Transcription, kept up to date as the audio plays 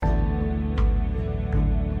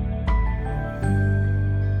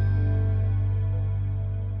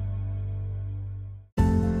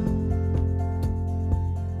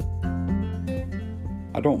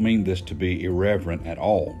I don't mean this to be irreverent at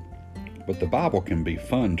all, but the Bible can be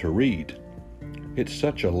fun to read. It's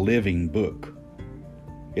such a living book.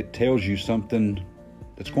 It tells you something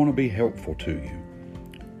that's going to be helpful to you.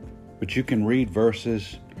 But you can read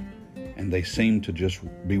verses and they seem to just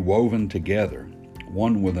be woven together,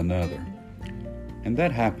 one with another. And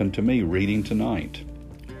that happened to me reading tonight.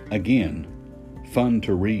 Again, fun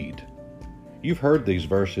to read. You've heard these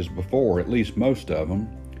verses before, at least most of them,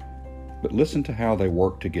 but listen to how they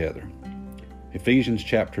work together. Ephesians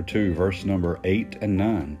chapter 2, verse number 8 and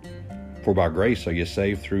 9. For by grace are ye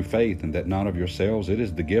saved through faith, and that not of yourselves, it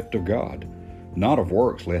is the gift of God, not of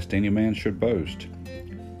works, lest any man should boast.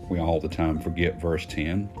 We all the time forget verse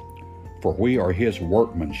 10. For we are his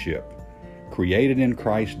workmanship, created in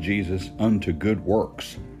Christ Jesus unto good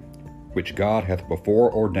works, which God hath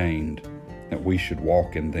before ordained that we should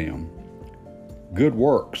walk in them. Good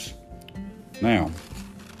works. Now,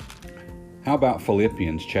 how about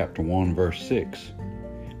Philippians chapter 1, verse 6?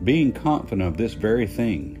 Being confident of this very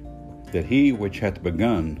thing, that he which hath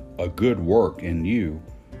begun a good work in you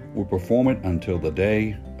will perform it until the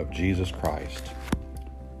day of Jesus Christ.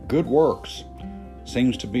 Good works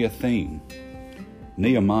seems to be a theme.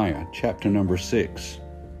 Nehemiah chapter number 6,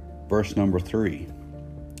 verse number 3.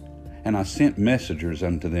 And I sent messengers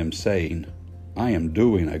unto them, saying, I am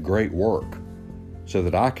doing a great work, so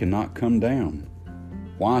that I cannot come down.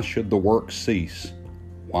 Why should the work cease,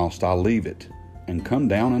 whilst I leave it, and come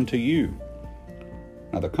down unto you?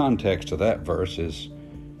 Now the context of that verse is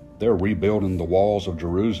they're rebuilding the walls of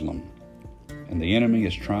Jerusalem, and the enemy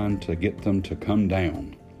is trying to get them to come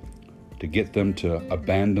down, to get them to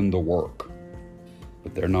abandon the work.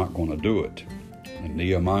 But they're not going to do it. And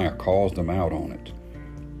Nehemiah calls them out on it.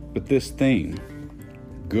 But this theme,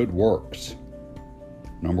 good works.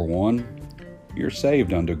 Number 1, you're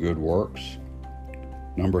saved unto good works.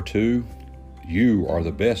 Number 2, you are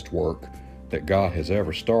the best work that God has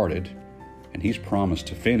ever started, and He's promised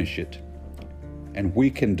to finish it. And we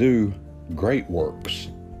can do great works.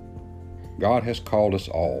 God has called us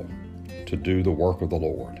all to do the work of the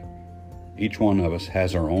Lord. Each one of us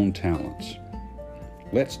has our own talents.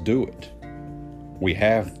 Let's do it. We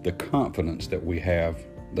have the confidence that we have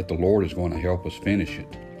that the Lord is going to help us finish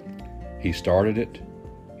it. He started it.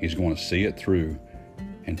 He's going to see it through,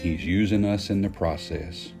 and He's using us in the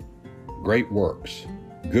process. Great works,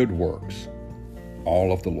 good works,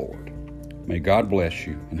 all of the Lord. May God bless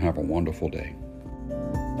you and have a wonderful day.